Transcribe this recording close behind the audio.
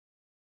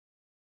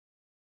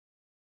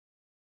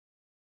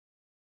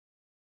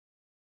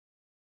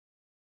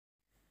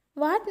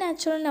What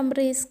natural number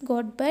is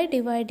got by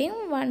dividing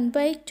 1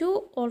 by 2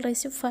 all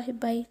raised to 5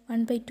 by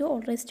 1 by 2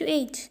 all raised to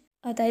 8?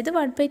 അതായത്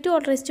 1 by 2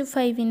 all raised to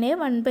 5നെ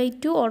 1 by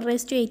 2 all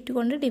raised to 8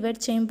 കൊണ്ട്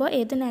divide ചെയ്യുമ്പോൾ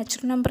ഏത്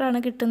natural നമ്പറാണ്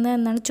കിട്ടുന്നത്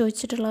എന്നാണ്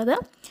ചോദിച്ചിട്ടുള്ളത്.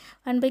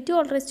 1 by 2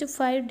 all raised to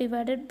 5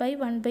 divided by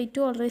 1 by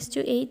 2 all raised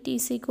to 8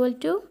 is equal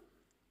to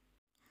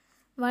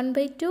 1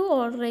 by 2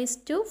 all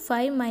raised to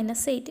 5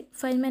 minus 8.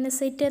 5 minus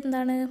 8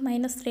 എന്താണ്?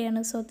 minus 3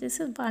 ആണ്. So this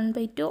is 1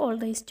 by 2 all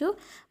raised to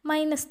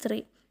minus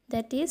 3.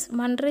 That is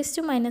 1 raised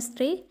to minus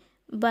 3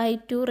 by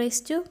 2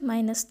 raised to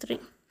minus 3.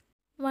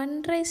 1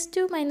 raised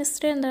to minus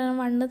 3 എന്താണ്?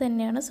 1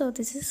 തന്നെയാണ്. So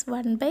this is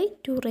 1 by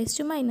 2 raised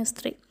to minus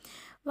 3.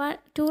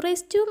 2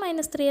 raised to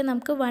minus 3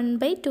 നമുക്ക് 1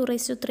 by 2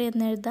 raised to 3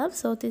 എന്ന് എഴുതാം.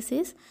 So this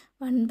is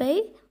 1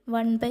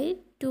 by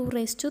 2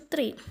 raised to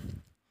 3.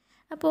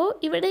 അപ്പോൾ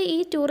ഇവിടെ ഈ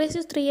 2 raised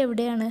to 3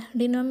 എവിടെയാണ്?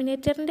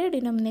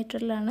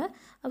 ഡിനോമിനേറ്ററിലാണ്.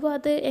 അപ്പോൾ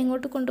അത്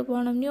എങ്ങോട്ട്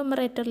കൊണ്ടുപോകണം?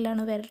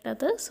 ന്യൂമറേറ്ററിലാണ്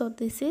വരേണ്ടത്. So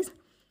this is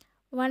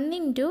 1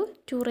 into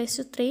 2 raised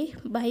to 3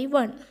 by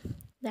 1.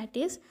 That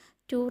is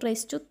 2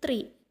 raised to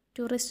 3.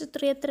 2 raised to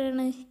 3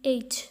 എത്രയാണ്?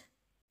 8.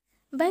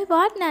 By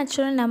what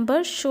natural number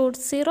should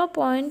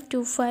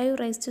 0.25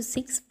 raised to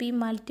 6 be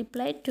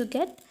multiplied to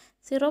get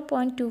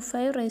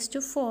 0.25 raised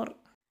to 4?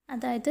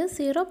 അതായത്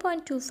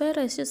 0.25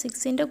 raised to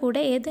 6ൻ്റെ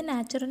കൂടെ ഏത്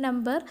നാച്ചുറൽ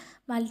നമ്പർ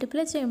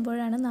മൾട്ടിപ്ലൈ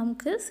ചെയ്യുമ്പോഴാണ്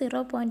നമുക്ക്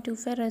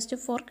 0.25 raised to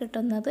 4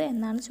 കിട്ടുന്നത്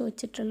എന്നാണ്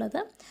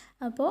ചോദിച്ചിട്ടുള്ളത്.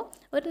 അപ്പോൾ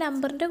ഒരു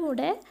നമ്പറിൻ്റെ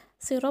കൂടെ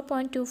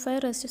 0.25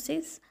 raised to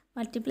 6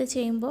 മൾട്ടിപ്ലൈ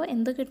ചെയ്യുമ്പോൾ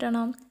എന്ത്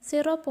കിട്ടണം?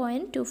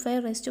 0.25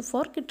 raised to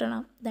 4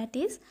 കിട്ടണം. That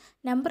is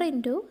number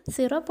into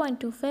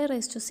 0.25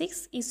 raised to 6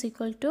 is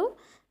equal to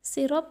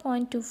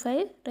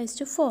 0.25 raised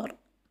to 4.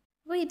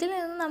 അപ്പോൾ ഇതിൽ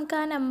നിന്ന് നമുക്ക്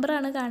ആ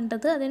നമ്പറാണ്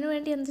കാണേണ്ടത്. അതിനു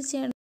വേണ്ടി എന്ത്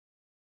ചെയ്യണം?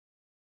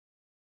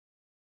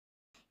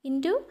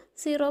 ഇൻറ്റു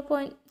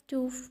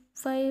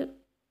 0.25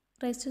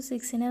 raised to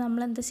 6നെ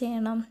നമ്മൾ എന്ത്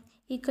ചെയ്യണം?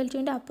 ഈക്വൽ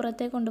ടുവിൻ്റെ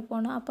അപ്പുറത്തേക്ക്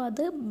കൊണ്ടുപോകണം. അപ്പോൾ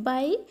അത്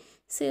ബൈ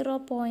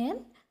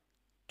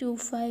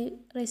 0.25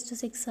 raised to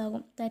 6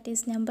 ആകും. That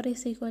is number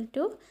is equal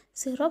to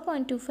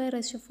 0.25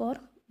 raised to 4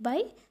 by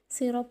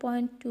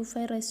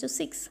 0.25 raised to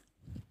 6.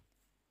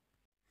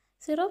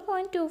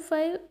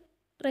 0.25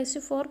 raised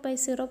to 4 by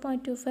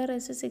 0.25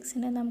 raised to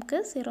 6നെ നമുക്ക്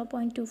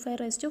 0.25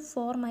 raised to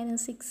 4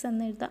 minus 6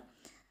 എന്ന് എഴുതാം.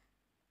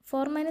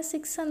 4 minus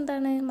 6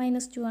 എന്താണ്?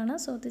 minus 2 ആണ്.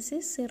 So this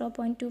is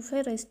 0.25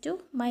 raised to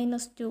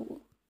minus 2.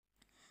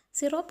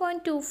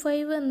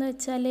 0.25 എന്ന്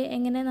വെച്ചാൽ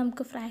എങ്ങനെ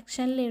നമുക്ക്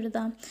ഫ്രാക്ഷനിൽ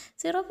എഴുതാം?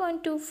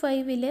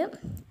 0.25ൽ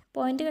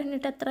പോയിൻ്റ്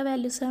കഴിഞ്ഞിട്ട് എത്ര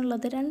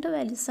വാല്യൂസാണുള്ളത്? 2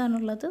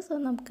 വാല്യൂസാണുള്ളത്. സോ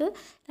നമുക്ക്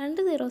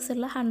 2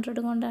 സീറോസുള്ള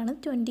 100 കൊണ്ടാണ്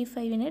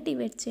 25നെ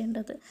ഡിവൈഡ്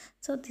ചെയ്യേണ്ടത്.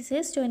 So this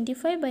is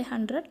 25 by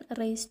 100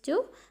 raised to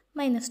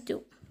minus 2.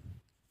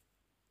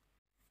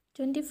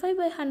 25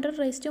 by 100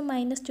 raised to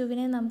minus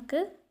 2നെ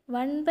നമുക്ക്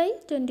 1 by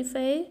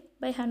 25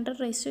 by 100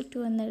 raised to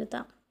 2 എന്ന്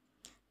എഴുതാം.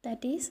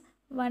 That is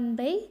 1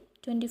 by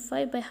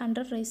 25 by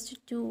 100 raised to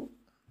 2.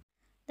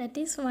 That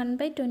is 1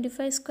 by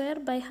 25 square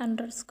by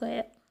 100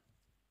 square.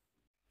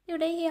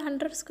 ഇവിടെ ഈ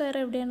 100 സ്ക്വയർ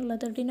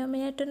എവിടെയാണുള്ളത്?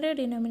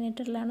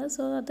 ഡിനോമിനേറ്ററിലാണ്.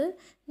 സോ അത്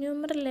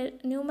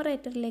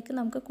ന്യൂമറേറ്ററിലേക്ക്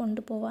നമുക്ക്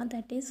കൊണ്ടുപോകാം.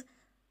 That is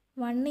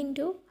 1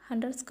 into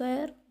 100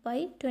 square by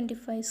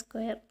 25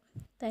 square.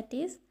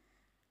 That is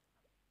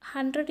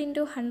 100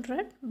 into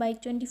 100 by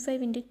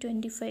 25 into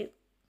 25.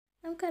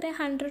 നമുക്കറിയാം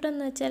 100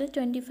 എന്ന് വെച്ചാൽ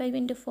 25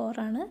 into 4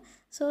 ആണ്.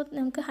 സോ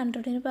നമുക്ക്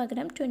 100ന്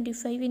പകരം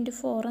 25 into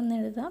 4 എന്ന്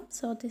എഴുതാം.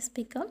 So this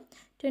become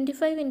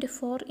 25 into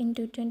 4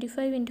 into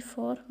 25 into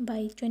 4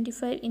 by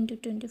 25 into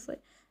 25.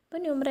 അപ്പോൾ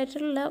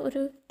ന്യൂമറേറ്ററിലുള്ള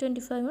ഒരു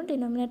 25ഉം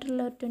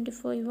ഡിനോമിനേറ്ററിലുള്ള ഒരു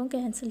 25ഉം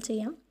ക്യാൻസൽ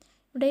ചെയ്യാം.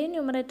 ഇവിടെയും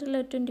ന്യൂമറേറ്ററിലുള്ള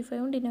ഒരു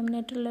 25ഉം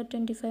ഡിനോമിനേറ്ററിലുള്ള ഒരു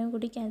 25ഉം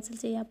കൂടി ക്യാൻസൽ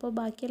ചെയ്യാം. അപ്പോൾ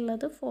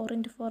ബാക്കിയുള്ളത് 4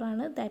 into 4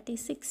 ആണ്. That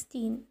is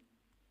 16.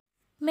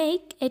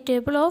 Make a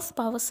table of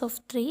powers of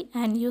 3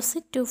 and use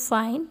it to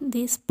find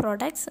these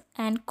products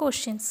and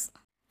quotients.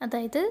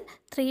 അതായത്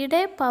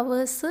 3യുടെ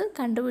പവേഴ്സ്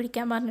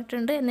കണ്ടുപിടിക്കാൻ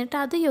പറഞ്ഞിട്ടുണ്ട്. എന്നിട്ട്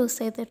അത് യൂസ്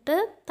ചെയ്തിട്ട്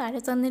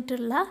താഴെ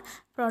തന്നിട്ടുള്ള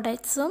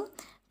പ്രൊഡക്ട്സും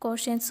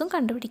കോഷ്യൻസും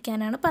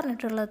കണ്ടുപിടിക്കാനാണ്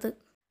പറഞ്ഞിട്ടുള്ളത്.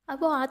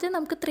 അപ്പോൾ ആദ്യം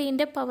നമുക്ക്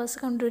 3ൻ്റെ പവേഴ്സ്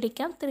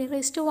കണ്ടുപിടിക്കാം. 3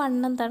 raised to 1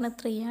 എന്താണ്?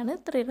 3 ആണ്.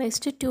 3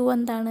 raised to 2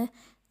 എന്താണ്?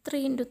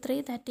 3 into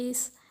 3 ദാറ്റ്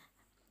ഈസ്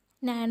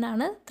 9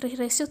 ആണ്. 3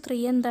 raised to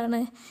 3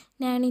 എന്താണ്?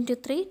 9 into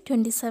 3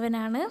 27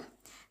 ആണ്.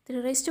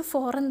 3 raised to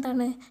 4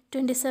 എന്താണ്?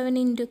 27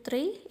 into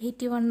 3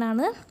 81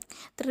 ആണ്.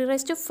 3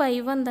 raised to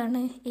 5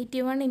 എന്താണ്?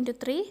 81 into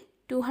 3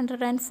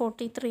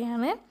 243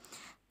 ആണ്.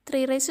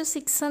 3 raised to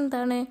 6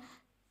 എന്താണ്?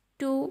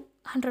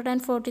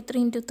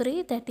 243 into 3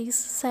 that is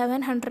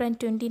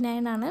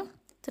 729 ആണ്.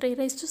 3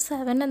 raised to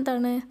 7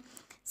 എന്താണ്?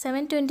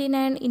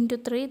 729 into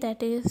 3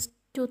 that is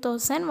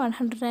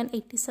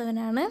 2187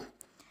 ആണ്.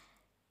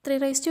 3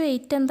 raised to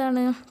 8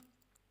 എന്താണ്?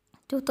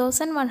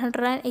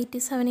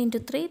 2187 into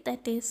 3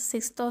 that is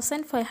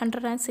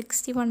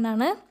 6561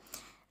 ആണ്.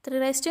 3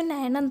 raised to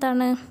 9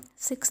 എന്താണ്?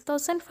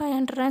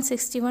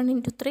 6561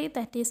 into 3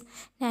 that is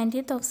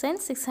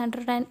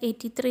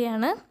 19683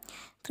 ആണ്.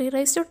 3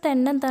 raised to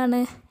 10 എന്താണ്?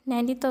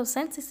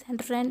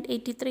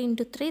 90683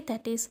 into 3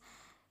 that is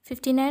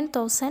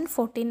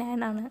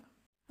 59049 ആണ്.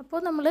 അപ്പോൾ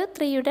നമ്മൾ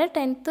 3യുടെ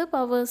 10th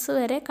പവേഴ്സ്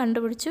വരെ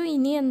കണ്ടുപിടിച്ചു.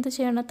 ഇനി എന്ത്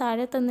ചെയ്യണം?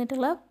 താഴെ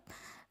തന്നിട്ടുള്ള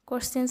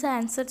ക്വസ്റ്റ്യൻസ്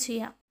ആൻസർ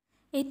ചെയ്യാം.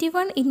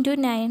 81 ഇൻറ്റു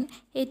 9.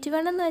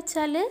 81 എന്ന്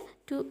വെച്ചാൽ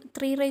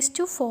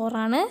 3/4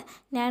 ആണ്.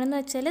 9 എന്ന്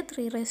വെച്ചാൽ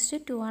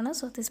 3/2 ആണ്.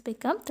 So this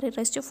become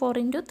 3/4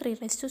 into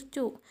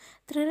 3/2.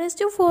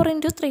 3/4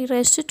 into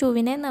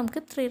 3/2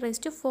 നമുക്ക്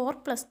 3/4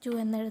 + 2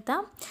 എന്ന്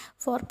എഴുതാം.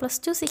 4 +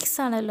 2 6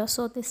 ആണല്ലോ.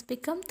 So this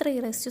become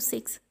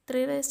 3/6.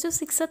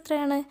 3/6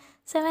 എത്രയാണ്?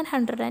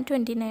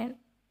 729.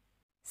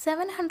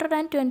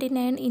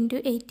 729 ഇൻറ്റു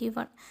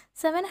 81.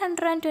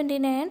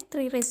 729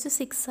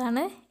 3/6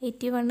 ആണ്.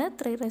 81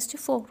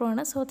 3/4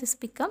 ആണ്. So this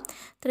become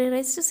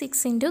 3/6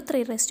 into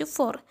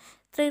 3/4.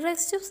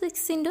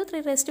 3/6 into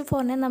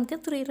 3/4 നമുക്ക്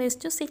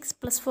 3/6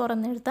 + 4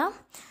 എന്ന് എഴുതാം.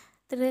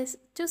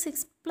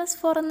 3/6 +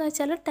 4 എന്ന്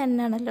വെച്ചാൽ 10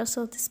 ആണല്ലോ.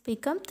 So this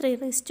become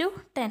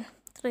 3/10.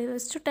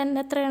 3/10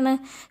 എത്രയാണ്?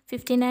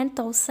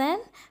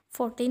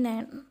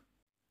 59,049.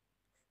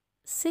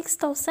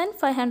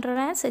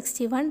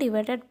 6,561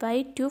 divided by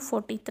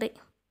 243.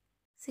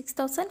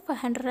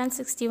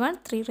 6,561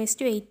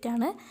 3/8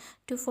 ആണ്.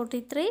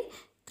 243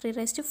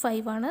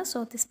 3/5 ആണ്. So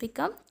this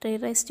become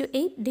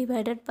 3/8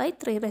 divided by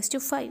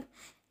 3/5.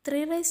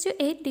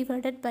 3/8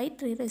 divided by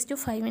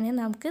 3/5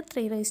 നമുക്ക്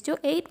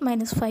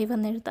 3/8 - 5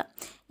 എന്ന് എഴുതാം.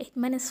 8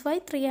 -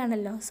 5 3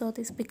 ആണല്ലോ. So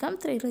this become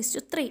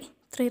 3/3.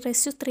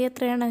 3/3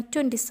 എത്രയാണ്?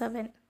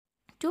 27.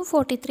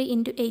 243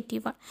 ഇൻറ്റു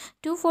 81.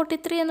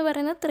 243 എന്ന്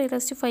പറയുന്നത്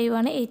 3/5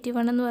 ആണ്.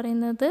 81 എന്ന്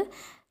പറയുന്നത്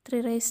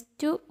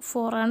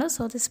 3/4 ആണ്.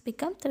 So this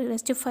become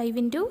 3/5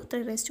 into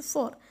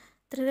 3/4.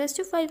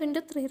 3/5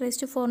 into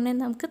 3/4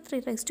 നമുക്ക്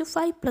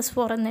 3/5 +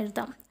 4 എന്ന്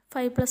എഴുതാം.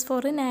 5 +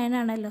 4 9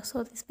 ആണല്ലോ. So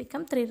this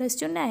become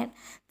 3/9.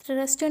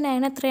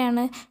 3/9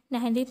 എത്രയാണ്?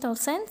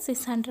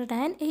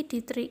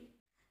 19,683.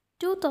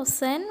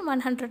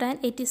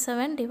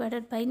 2187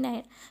 divided by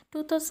 9.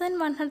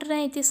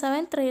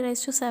 2187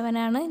 3/7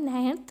 ആണ്.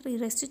 9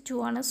 3/2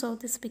 ആണ്. So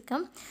this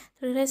become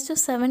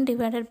 3/7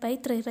 divided by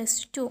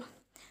 3/2.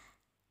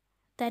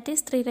 That is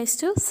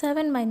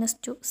 3/7 -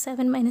 2.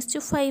 7 -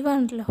 2 5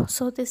 ആണല്ലോ.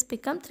 So this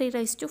become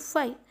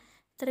 3/5.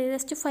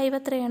 3/5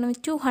 എത്രയാണ്?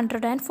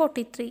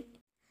 243.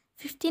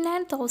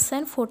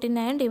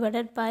 59,049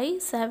 divided by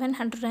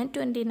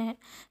 729.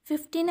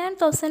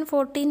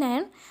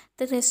 59,049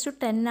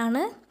 3/10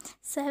 ആണ്.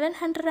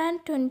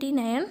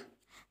 729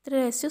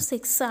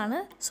 3/6 ആണ്.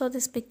 So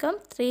this become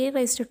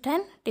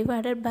 3/10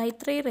 divided by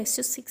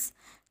 3/6.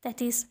 That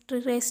is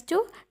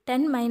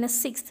 3/10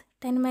 - 6.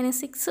 10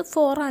 - 6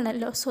 4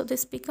 ആണല്ലോ. So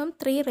this become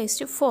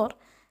 3/4.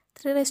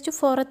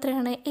 3/4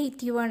 എത്രയാണ്?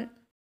 81.